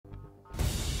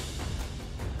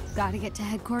Gotta get to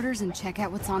headquarters and check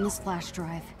out what's on this flash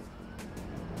drive.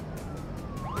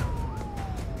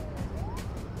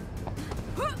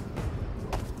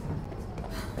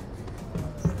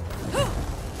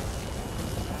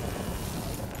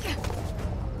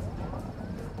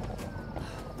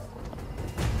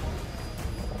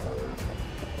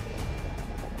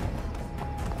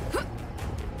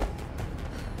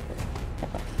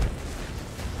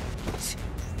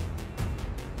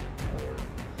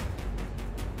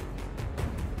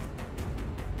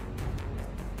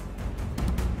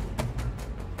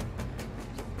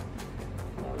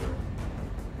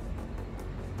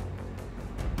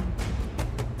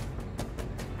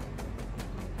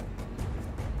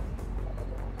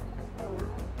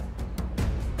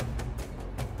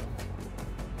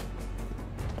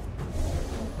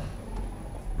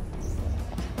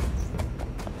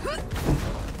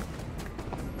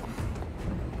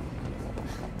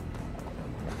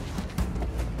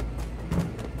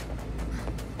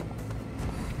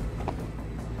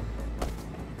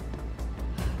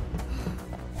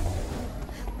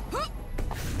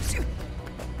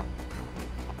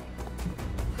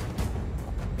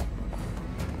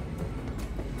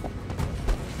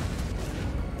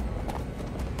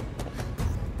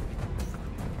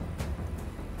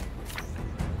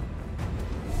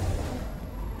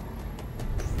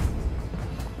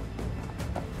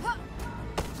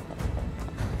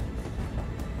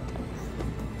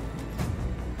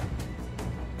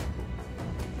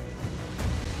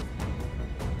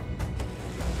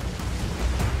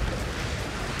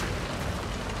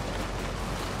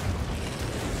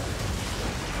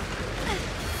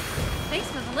 Thanks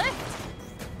for the lift.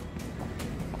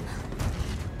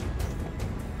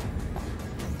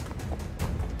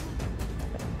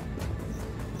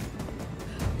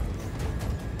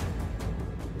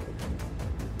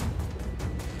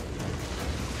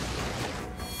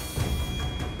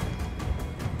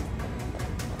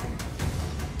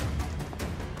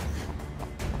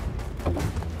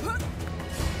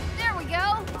 There we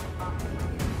go.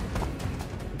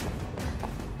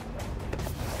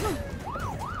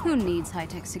 Who needs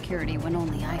high-tech security when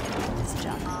only I can do this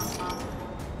job?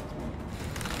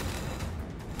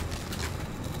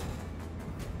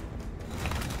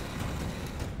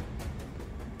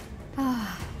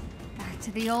 Back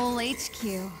to the old HQ.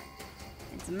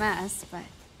 It's a mess, but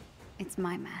it's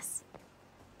my mess.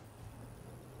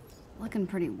 Looking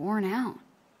pretty worn out.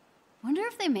 Wonder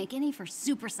if they make any for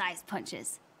supersized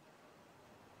punches.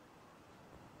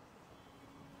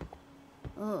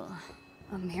 Ugh.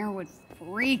 Amir would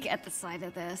freak at the sight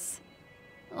of this.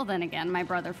 Well, then again, my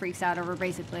brother freaks out over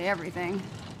basically everything.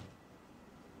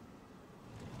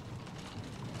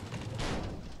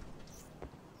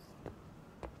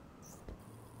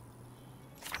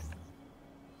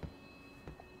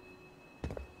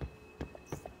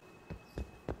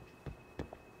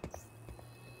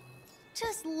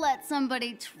 Just let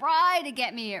somebody try to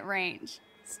get me at range.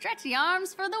 Stretchy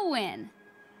arms for the win.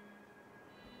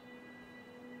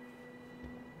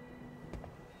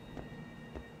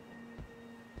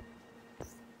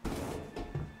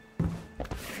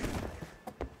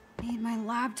 Need my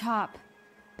laptop.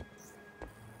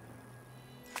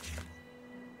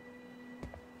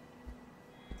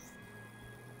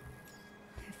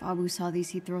 If Abu saw these,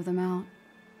 he'd throw them out.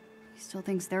 He still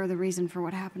thinks they're the reason for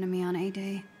what happened to me on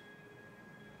A-Day.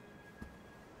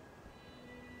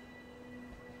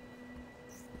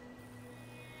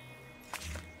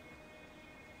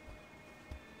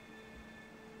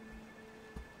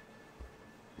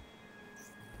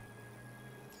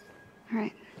 All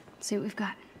right, let's see what we've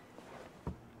got.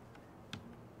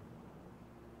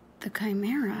 The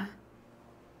Chimera?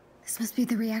 This must be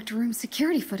the reactor room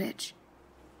security footage.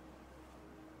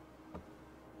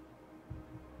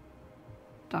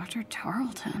 Dr.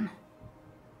 Tarleton.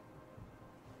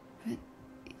 But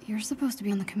you're supposed to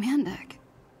be on the command deck.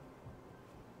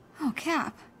 Oh,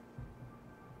 Cap.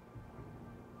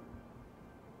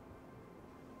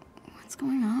 What's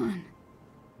going on?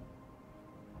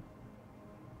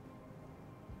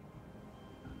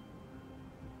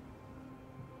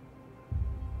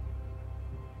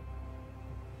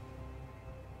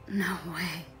 No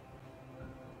way.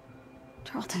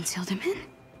 Tarleton sealed him in?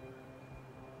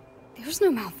 There's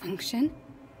no malfunction.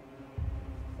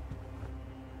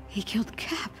 He killed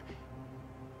Cap.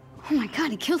 Oh my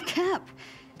god, he killed Cap.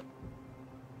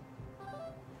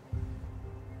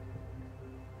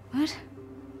 What?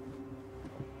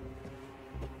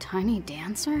 Tiny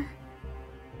dancer?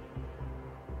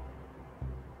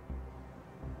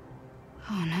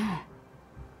 Oh no.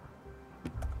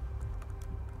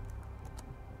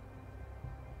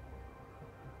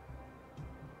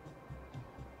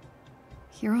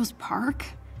 Heroes Park?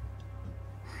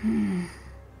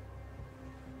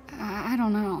 I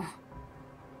don't know.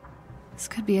 This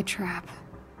could be a trap.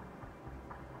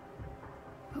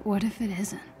 But what if it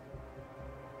isn't?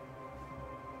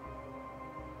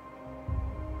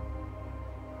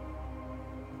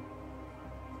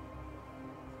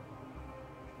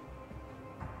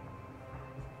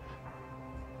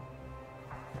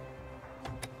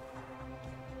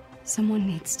 Someone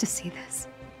needs to see this.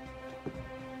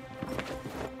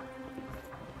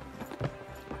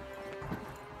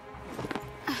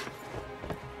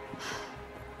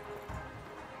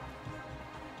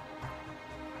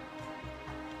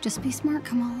 Just be smart,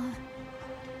 Kamala.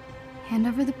 Hand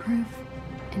over the proof,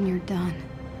 and you're done.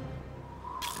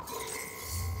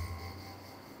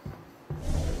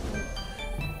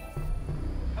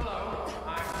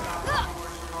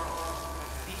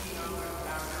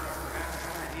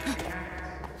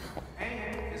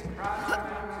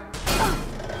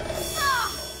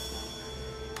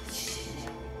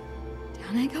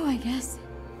 Down I go, I guess.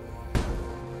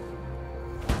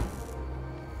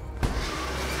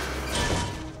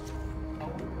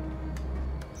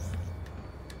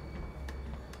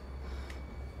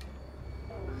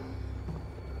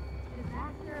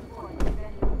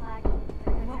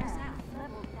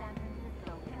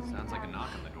 Sounds like a knock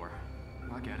on the door.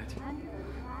 I'll get it.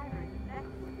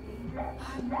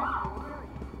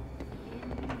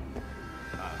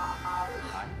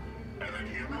 Hi. An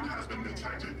inhuman has been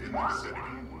detected in the vicinity.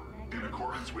 In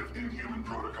accordance with Inhuman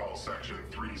Protocol Section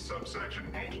 3, Subsection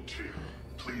H2,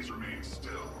 please remain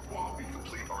still while we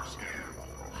complete our scan.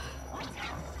 What?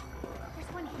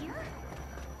 There's one here?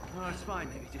 No, it's fine,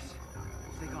 maybe. Just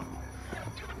stay calm.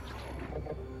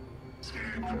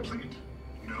 Scan complete.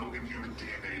 No inhuman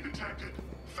DNA detected.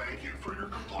 Thank you for your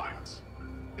compliance.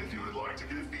 If you would like to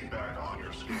give feedback on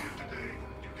your scan today,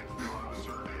 you can fill out a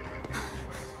survey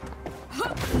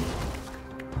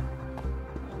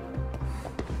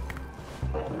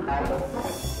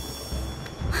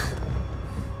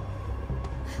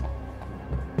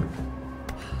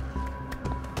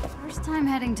First time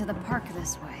heading to the park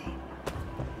this way.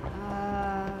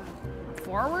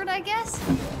 Forward, I guess?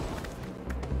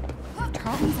 If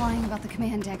Charlton's lying about the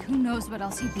command deck, who knows what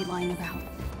else he'd be lying about.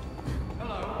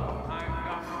 Hello, I'm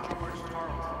Dr. George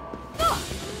Charlton.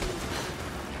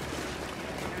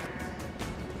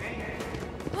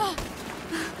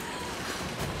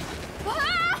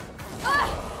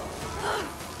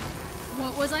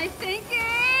 What was I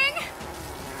thinking?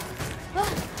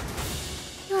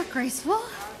 Not graceful,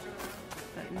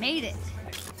 but made it.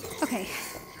 Okay,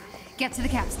 get to the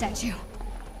Cap statue.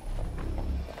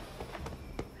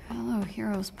 Hello,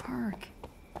 Heroes Park.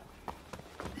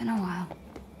 Been a while.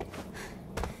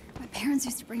 My parents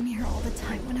used to bring me here all the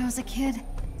time when I was a kid.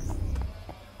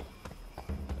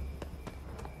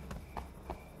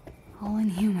 All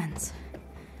Inhumans.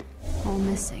 All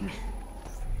missing.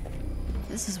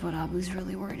 This is what Abu's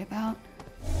really worried about.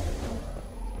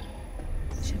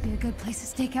 Should be a good place to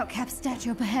stake out Cap's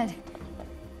statue up ahead.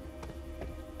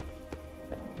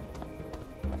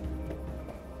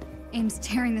 A.I.M's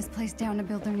tearing this place down to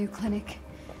build their new clinic.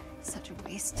 Such a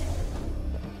waste.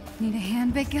 Need a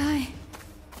hand, big guy?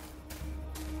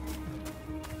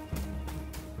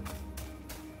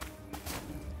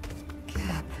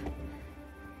 Cap.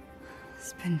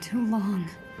 It's been too long.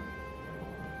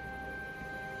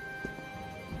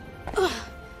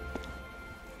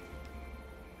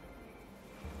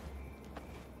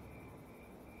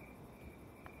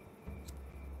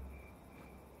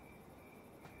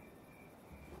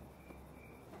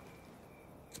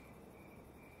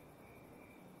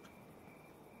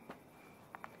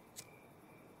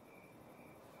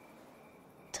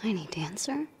 Tiny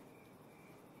dancer?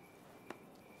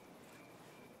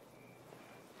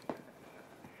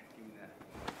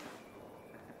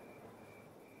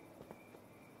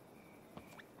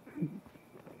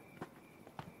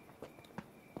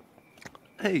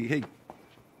 Hey, where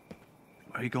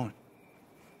are you going?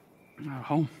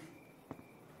 Home.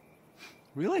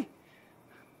 Really?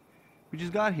 We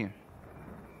just got here.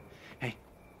 Hey,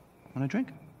 want a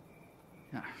drink?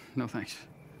 Yeah, no thanks.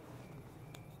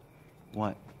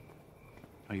 What?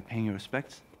 Are you paying your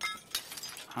respects?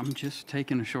 I'm just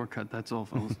taking a shortcut, that's all,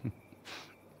 fellas.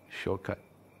 Shortcut.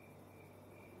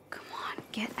 Come on,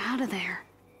 get out of there.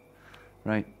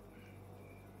 Right.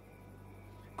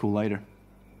 Cool lighter.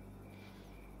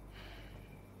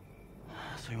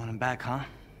 So you want him back, huh?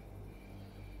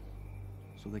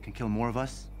 So they can kill more of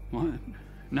us? What?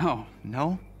 No.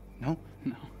 No? No?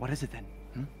 No. What is it then?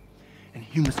 Hmm? And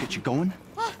humans get you going?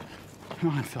 Come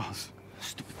on, fellas.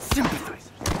 Stupid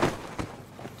sympathizers.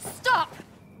 Stop!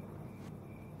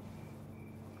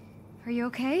 Are you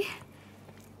okay?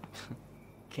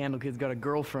 Candle Kid's got a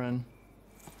girlfriend.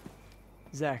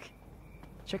 Zach,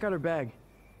 check out her bag.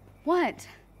 What?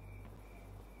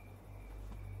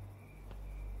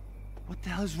 What the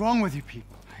hell is wrong with you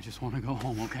people? I just want to go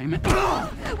home, okay, man?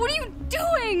 What are you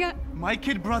doing? My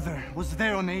kid brother was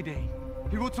there on A-Day.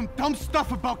 He wrote some dumb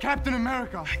stuff about Captain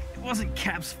America. It wasn't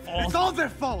Cap's fault. It's all their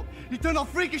fault. He turned all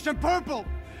freakish and purple.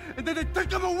 And then they took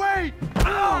him away.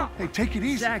 Hey, take it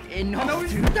easy. Zach, enough, I know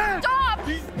he's dude. dead. Stop!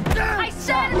 He's dead. I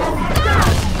said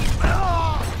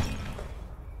stop!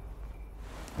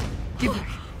 Give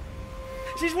her.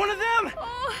 She's one of them!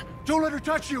 Don't let her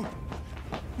touch you.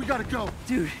 We gotta go.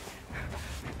 Dude,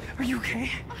 are you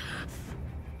okay?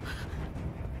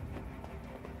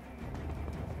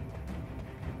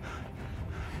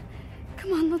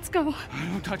 Come on, let's go.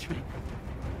 Don't touch me.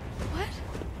 What?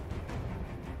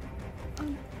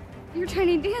 You're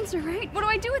Tiny Dancer, right? What do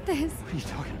I do with this? What are you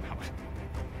talking about?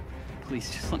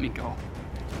 Please, just let me go.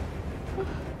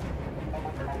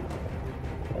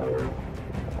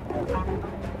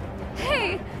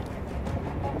 Hey!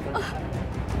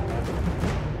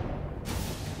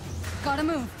 Gotta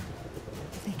move.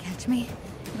 If they catch me,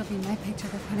 it'll be my picture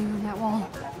they're putting on that wall.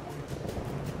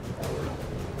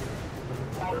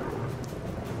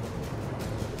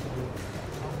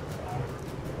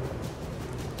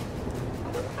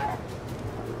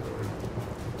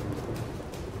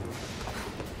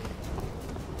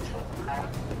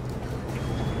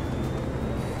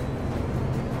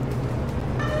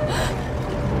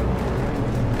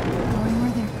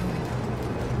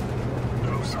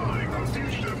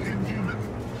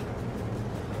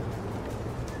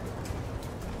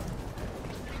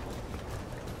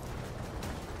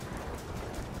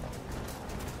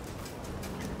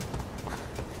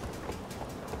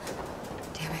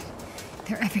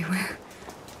 They're everywhere.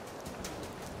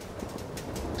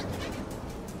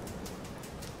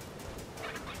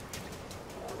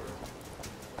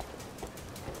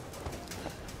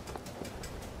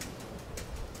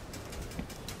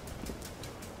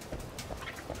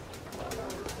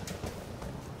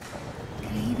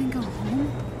 Can I even go home?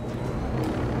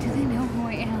 Do they know who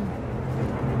I am?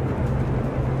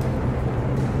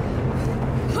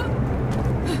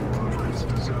 Footprints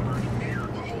discovered near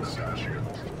the whole statue.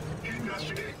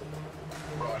 Investigate.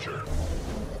 Roger.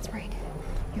 That's right.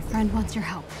 Your friend wants your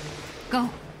help. Go.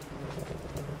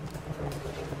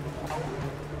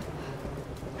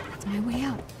 That's my way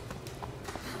out.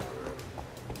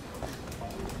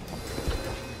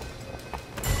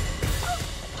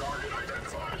 Target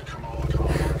identified. Kamala Khan.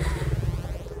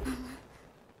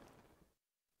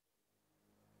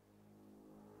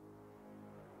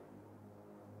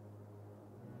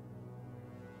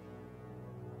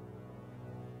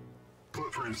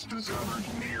 Footprints discovered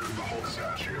near the whole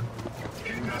statue.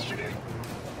 Investigate.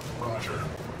 Roger.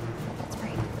 That's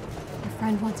right. Your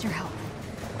friend wants your help.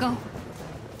 Go.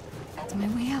 That's my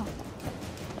way out.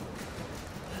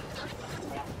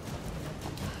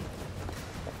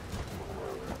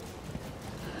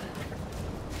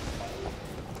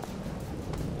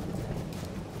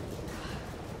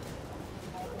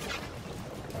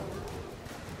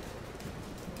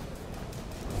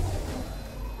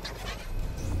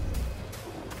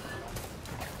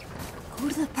 Go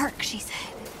to the park, she said.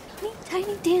 Meet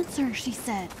Tiny Dancer, she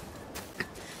said.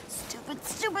 Stupid,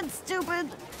 stupid, stupid.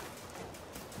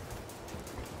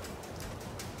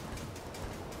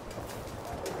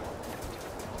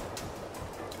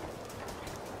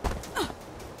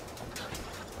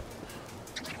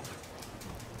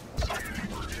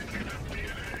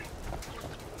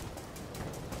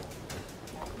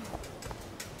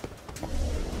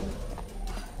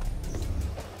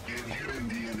 Inhuman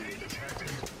DNA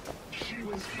detected. She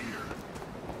was here.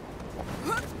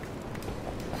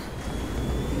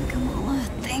 Kamala,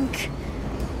 think.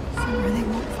 Somewhere they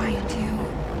won't find you.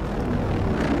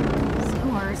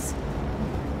 Sewers.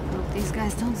 Hope these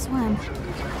guys don't swim.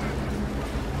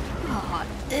 Aw,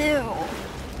 ew.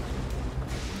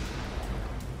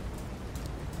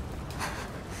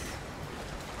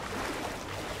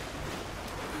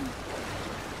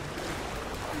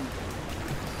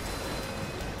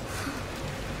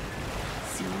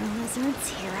 Sewer lizards,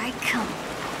 here I come.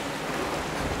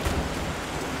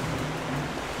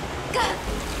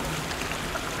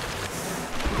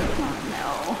 Oh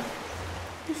no.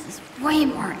 This is way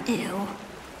more ew.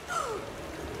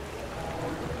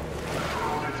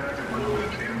 Detected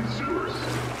movement in the sewers.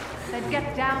 Then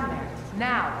get down there,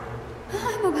 now.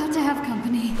 I'm about to have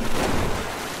company.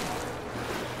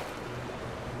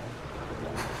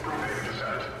 Prepare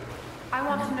descent. I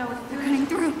want to know as They're soon cutting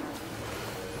through.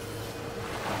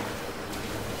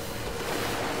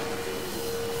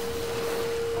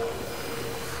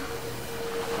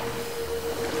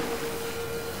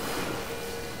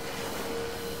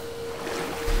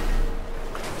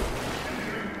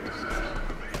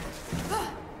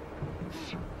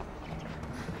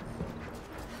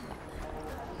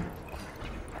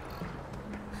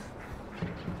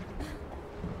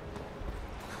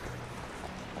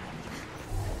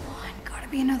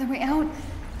 be another way out.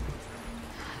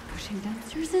 Pushing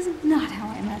downstairs is not how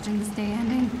I imagined this day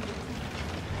ending.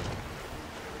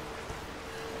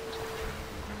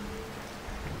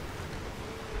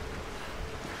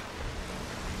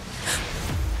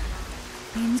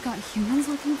 Lian's got humans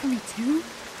looking for me too?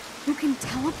 Who can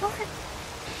teleport?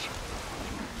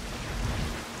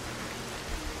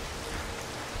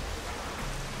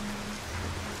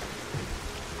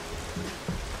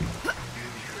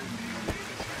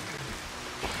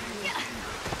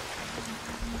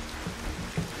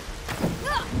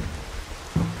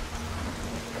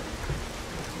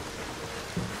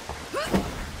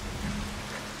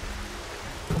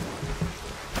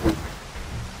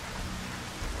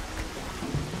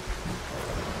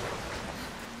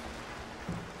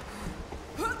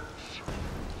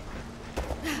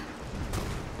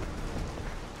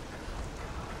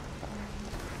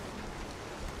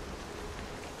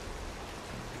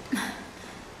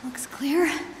 Looks clear.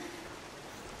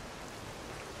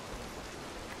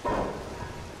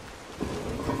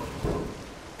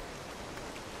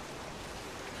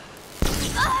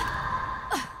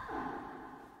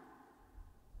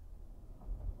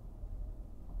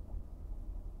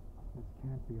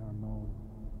 Can't be our mole.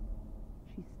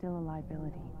 She's still a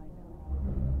liability.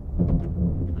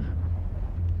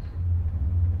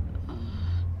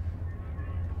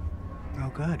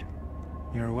 Oh, good.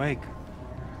 You're awake.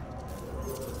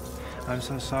 I'm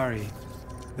so sorry.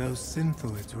 Those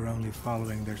synthoids were only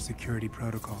following their security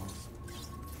protocols.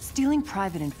 Stealing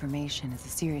private information is a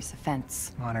serious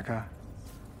offense. Monica,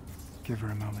 give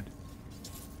her a moment.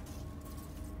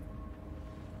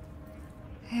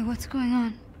 Hey, what's going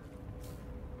on?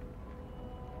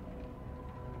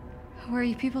 Where are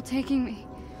you people taking me?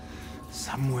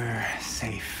 Somewhere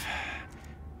safe.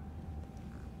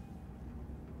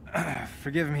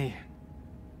 Forgive me.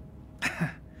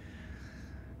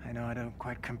 I know I don't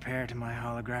quite compare to my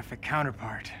holographic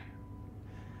counterpart,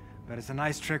 but it's a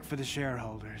nice trick for the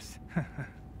shareholders.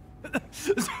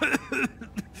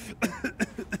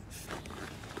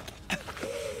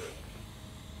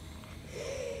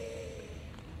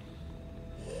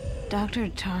 Dr.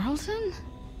 Tarleton?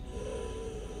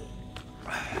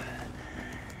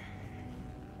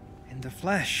 In the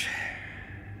flesh.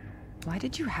 Why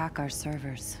did you hack our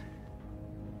servers?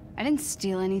 I didn't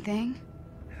steal anything.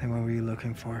 And what were you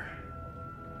looking for?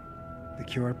 The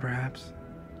cure, perhaps?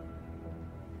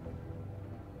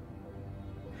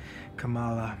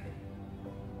 Kamala,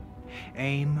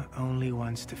 A.I.M only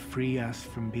wants to free us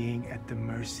from being at the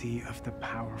mercy of the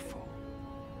powerful.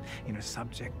 You know,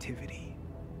 subjectivity.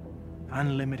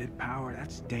 Unlimited power,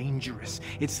 that's dangerous.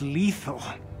 It's lethal.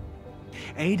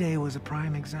 A-Day was a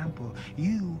prime example.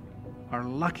 You are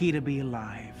lucky to be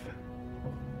alive.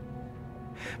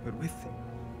 But with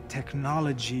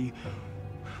technology,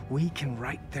 we can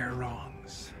right their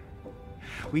wrongs.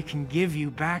 We can give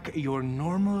you back your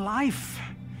normal life.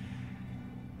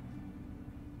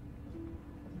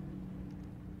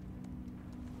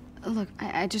 Look,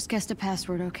 I just guessed a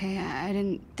password, okay? I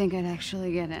didn't think I'd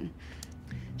actually get in.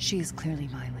 She is clearly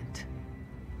violent.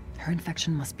 Her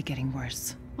infection must be getting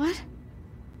worse. What?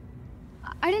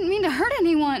 I didn't mean to hurt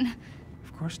anyone.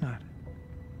 Of course not.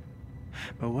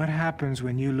 But what happens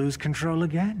when you lose control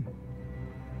again?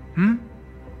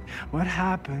 What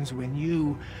happens when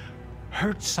you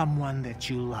hurt someone that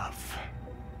you love?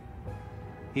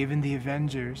 Even the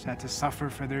Avengers had to suffer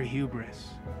for their hubris.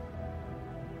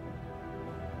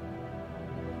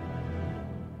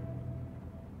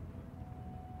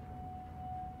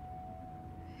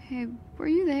 Hey, were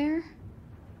you there?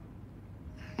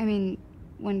 I mean,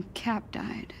 when Cap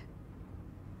died.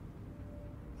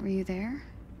 Were you there?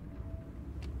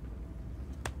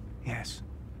 Yes.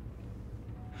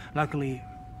 Luckily,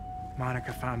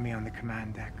 Monica found me on the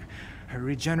command deck. Her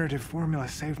regenerative formula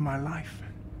saved my life.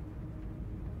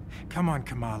 Come on,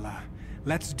 Kamala.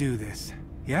 Let's do this.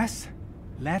 Yes?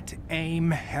 Let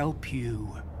A.I.M help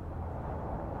you.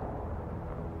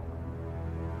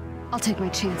 I'll take my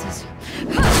chances.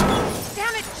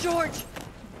 Damn it, George!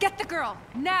 Get the girl,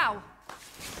 now!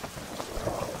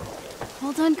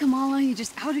 Well done, Kamala. You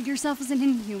just outed yourself as an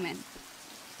inhuman.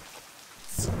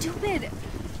 Stupid!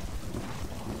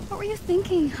 What were you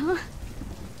thinking, huh?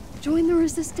 Join the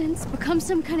Resistance? Become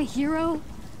some kind of hero?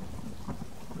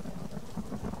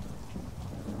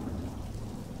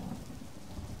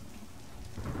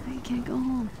 I can't go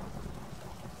home.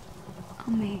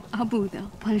 May Abu, they'll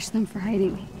punish them for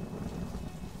hiding me.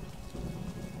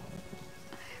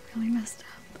 I really messed up.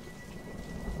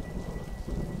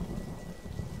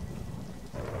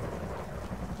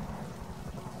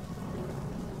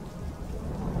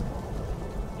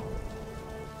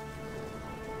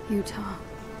 Utah.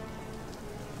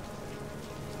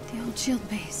 old shield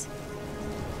base.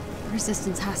 The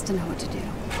Resistance has to know what to do. You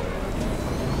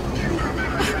have been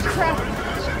identified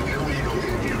as an illegal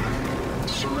inhuman.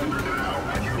 Surrender now,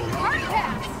 and you will not be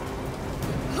harmed.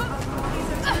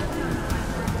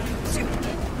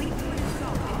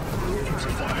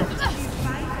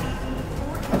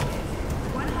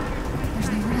 There's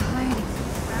nowhere to hide.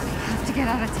 I have to get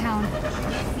out of town.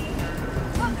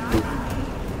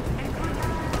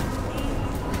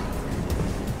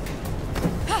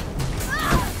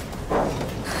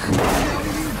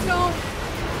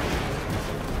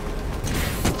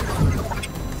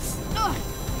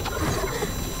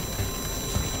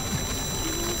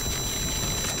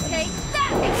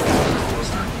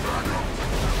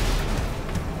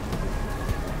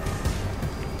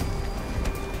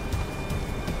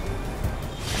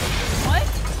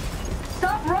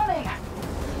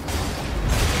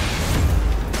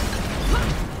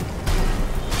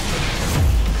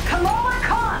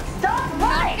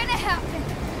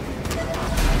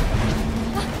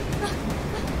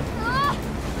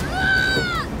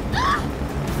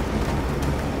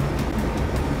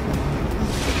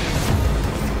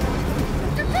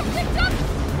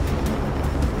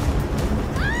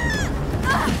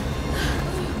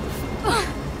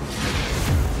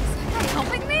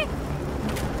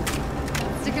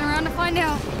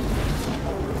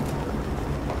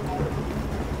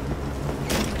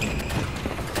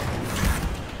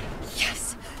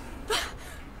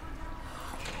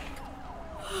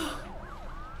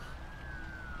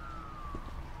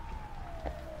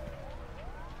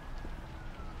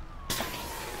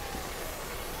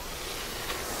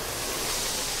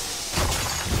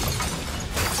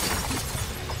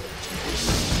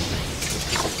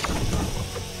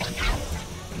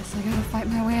 Fight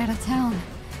my way out of town.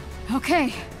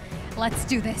 Okay, let's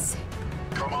do this.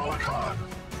 Kamala Khan.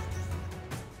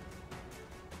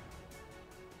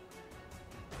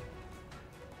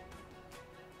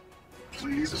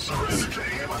 Please surrender to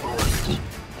A.I.M authorities.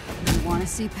 You want to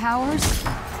see powers?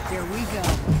 Here we go.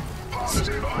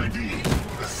 Positive ID.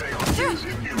 The seance is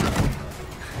inhuman.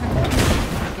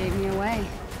 Gave me away.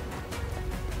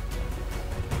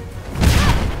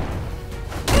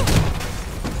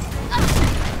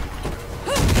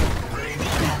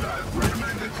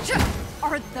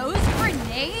 Are those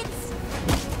grenades?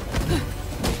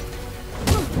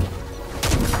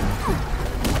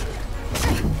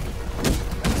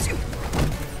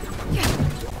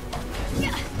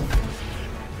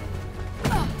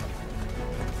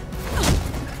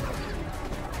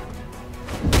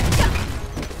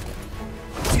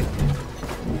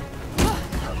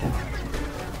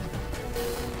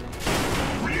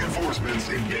 Reinforcements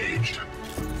engaged.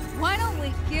 Why don't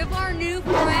we give our new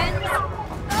friends a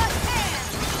hand?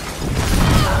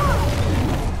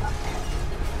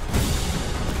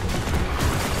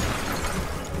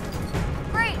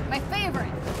 Great, my favorite.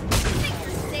 You think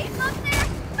you're safe up there?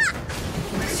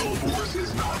 Lethal force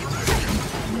is not permitted.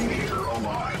 We need her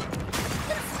alive.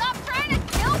 Then stop trying to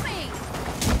kill me!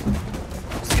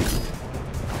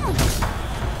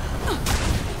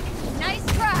 Nice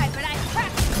try, but I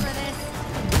practiced for this.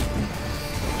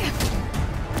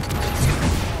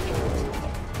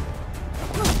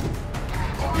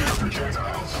 Fire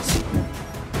projectiles.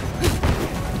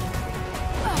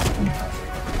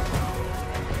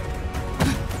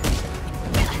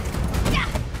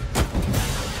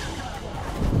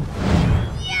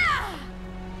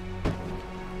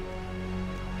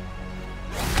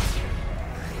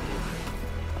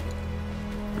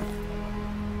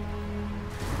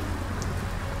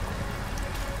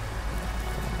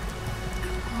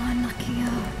 Come on,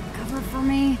 Nakia. Cover for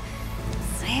me.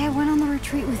 Say I went on the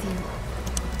retreat with you.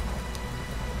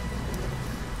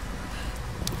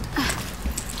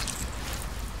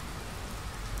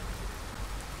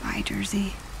 Bye,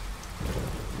 Jersey.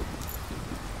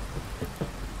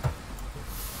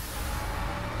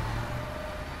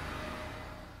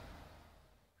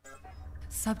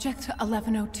 Subject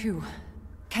 1102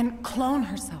 can clone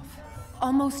herself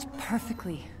almost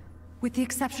perfectly, with the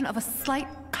exception of a slight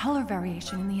color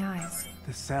variation in the eyes.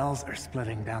 The cells are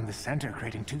splitting down the center,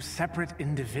 creating two separate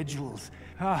individuals.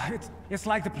 It's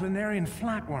like the planarian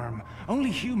flatworm,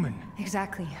 only human.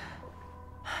 Exactly.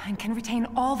 And can retain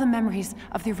all the memories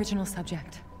of the original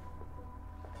subject.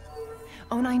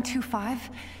 0925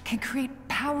 can create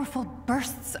powerful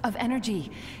bursts of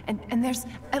energy, and there's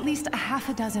at least a half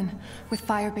a dozen with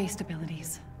fire-based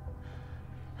abilities.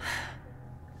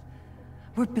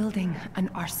 We're building an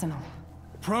arsenal.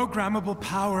 Programmable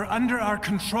power under our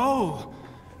control.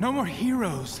 No more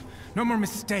heroes, no more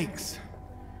mistakes.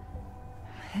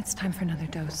 It's time for another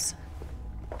dose.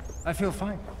 I feel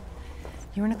fine.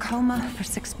 You're in a coma for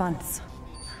 6 months.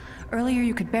 Earlier,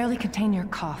 you could barely contain your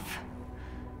cough.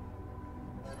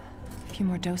 A few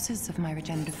more doses of my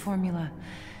regenerative formula,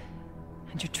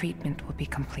 and your treatment will be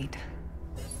complete.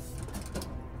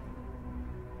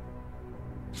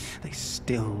 They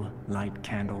still light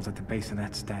candles at the base of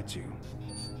that statue.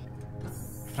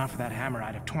 If not for that hammer,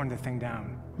 I'd have torn the thing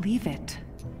down. Leave it.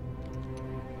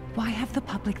 Why have the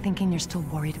public thinking you're still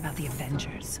worried about the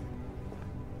Avengers?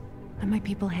 Let my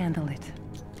people handle it.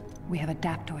 We have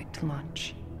Adaptoid to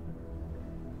launch.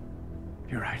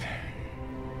 You're right.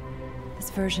 This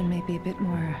version may be a bit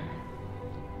more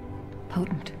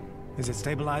potent. Is it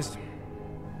stabilized?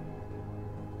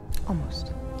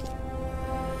 Almost.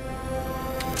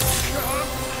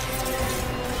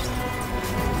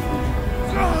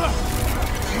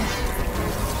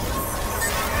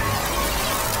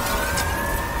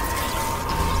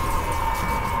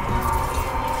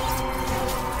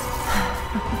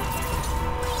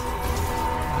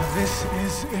 This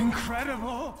is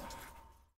incredible!